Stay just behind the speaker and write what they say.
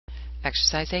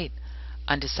Exercise 8.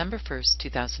 On December 1,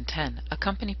 2010, a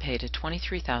company paid a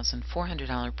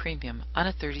 $23,400 premium on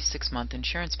a 36-month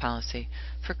insurance policy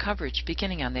for coverage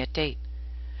beginning on that date.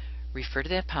 Refer to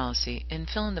that policy and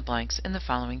fill in the blanks in the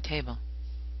following table.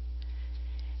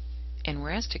 And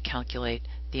we're asked to calculate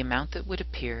the amount that would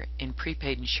appear in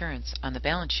prepaid insurance on the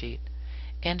balance sheet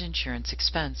and insurance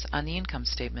expense on the income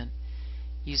statement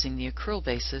using the accrual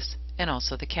basis and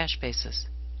also the cash basis.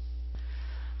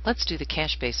 Let's do the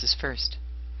cash basis first.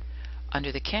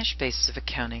 Under the cash basis of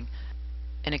accounting,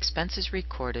 an expense is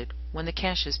recorded when the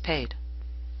cash is paid.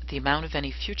 The amount of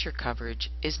any future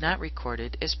coverage is not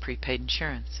recorded as prepaid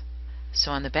insurance.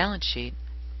 So on the balance sheet,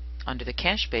 under the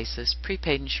cash basis,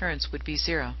 prepaid insurance would be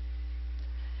zero.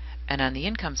 And on the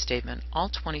income statement, all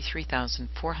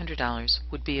 $23,400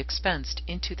 would be expensed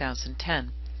in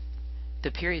 2010,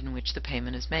 the period in which the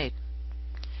payment is made.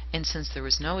 And since there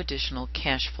was no additional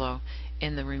cash flow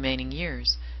in the remaining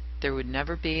years, there would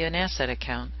never be an asset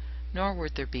account, nor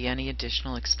would there be any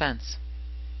additional expense.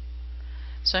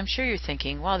 So I'm sure you're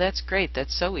thinking, wow, that's great,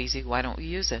 that's so easy, why don't we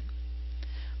use it?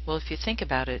 Well, if you think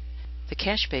about it, the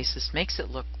cash basis makes it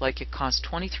look like it cost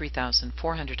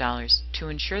 $23,400 to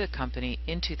insure the company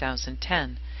in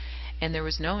 2010, and there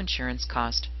was no insurance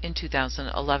cost in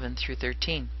 2011 through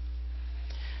 13.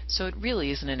 So it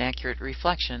really isn't an accurate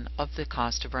reflection of the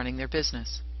cost of running their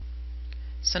business.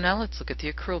 So now let's look at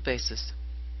the accrual basis.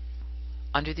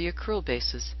 Under the accrual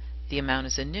basis, the amount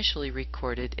is initially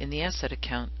recorded in the asset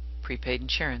account, prepaid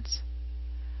insurance.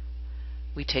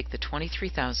 We take the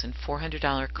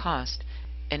 $23,400 cost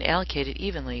and allocate it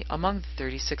evenly among the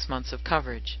 36 months of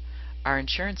coverage. Our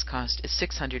insurance cost is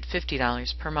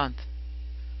 $650 per month.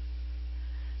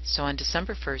 So on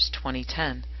December 1,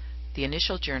 2010, the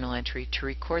initial journal entry to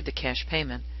record the cash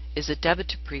payment is a debit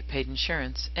to prepaid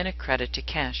insurance and a credit to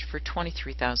cash for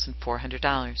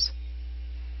 $23,400.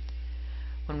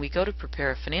 When we go to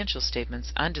prepare financial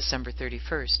statements on December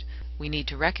 31st, we need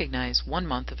to recognize 1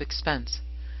 month of expense.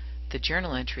 The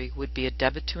journal entry would be a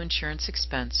debit to insurance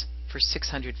expense for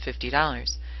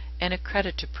 $650 and a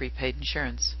credit to prepaid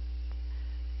insurance.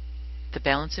 The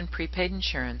balance in prepaid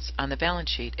insurance on the balance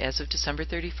sheet as of December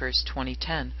 31st,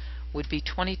 2010 would be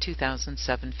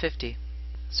 $22,750.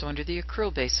 So under the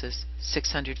accrual basis,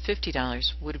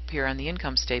 $650 would appear on the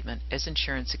income statement as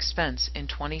insurance expense in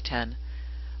 2010,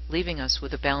 leaving us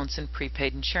with a balance in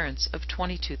prepaid insurance of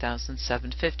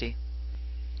 $22,750.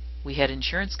 We had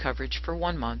insurance coverage for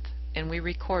 1 month, and we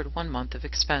record 1 month of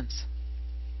expense.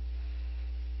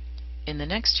 In the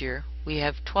next year, we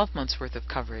have 12 months worth of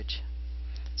coverage.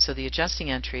 So the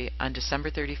adjusting entry on December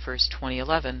 31st,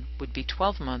 2011 would be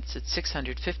 12 months at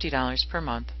 $650 per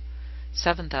month,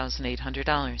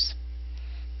 $7,800,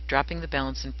 dropping the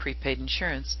balance in prepaid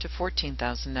insurance to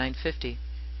 $14,950.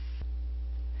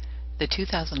 The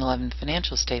 2011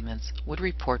 financial statements would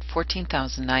report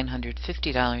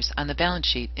 $14,950 on the balance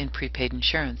sheet in prepaid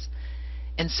insurance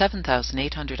and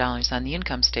 $7,800 on the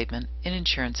income statement in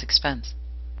insurance expense.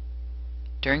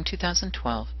 During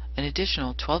 2012, an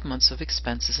additional 12 months of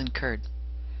expense is incurred.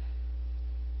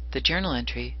 The journal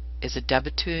entry is a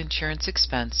debit to insurance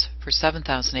expense for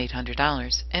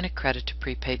 $7,800 and a credit to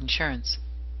prepaid insurance.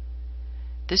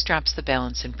 This drops the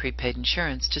balance in prepaid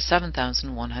insurance to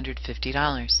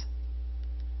 $7,150.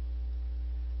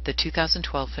 The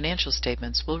 2012 financial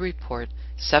statements will report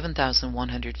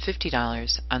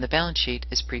 $7,150 on the balance sheet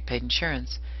as prepaid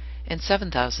insurance and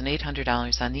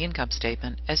 $7,800 on the income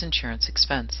statement as insurance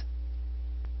expense.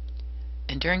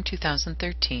 And during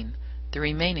 2013, the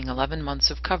remaining 11 months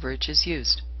of coverage is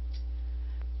used.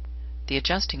 The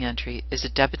adjusting entry is a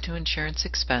debit to insurance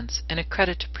expense and a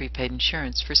credit to prepaid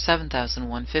insurance for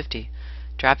 $7,150,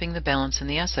 dropping the balance in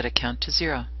the asset account to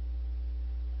zero.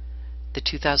 The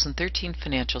 2013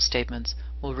 financial statements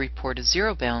will report a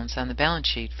zero balance on the balance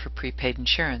sheet for prepaid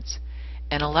insurance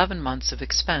and 11 months of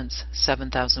expense,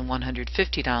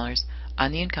 $7,150,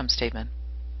 on the income statement.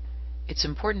 It's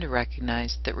important to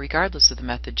recognize that regardless of the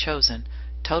method chosen,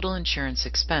 total insurance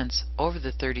expense over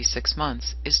the 36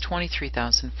 months is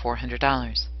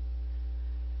 $23,400.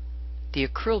 The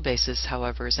accrual basis,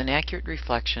 however, is an accurate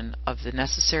reflection of the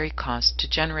necessary cost to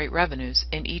generate revenues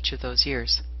in each of those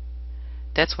years.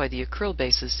 That's why the accrual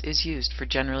basis is used for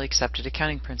generally accepted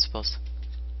accounting principles.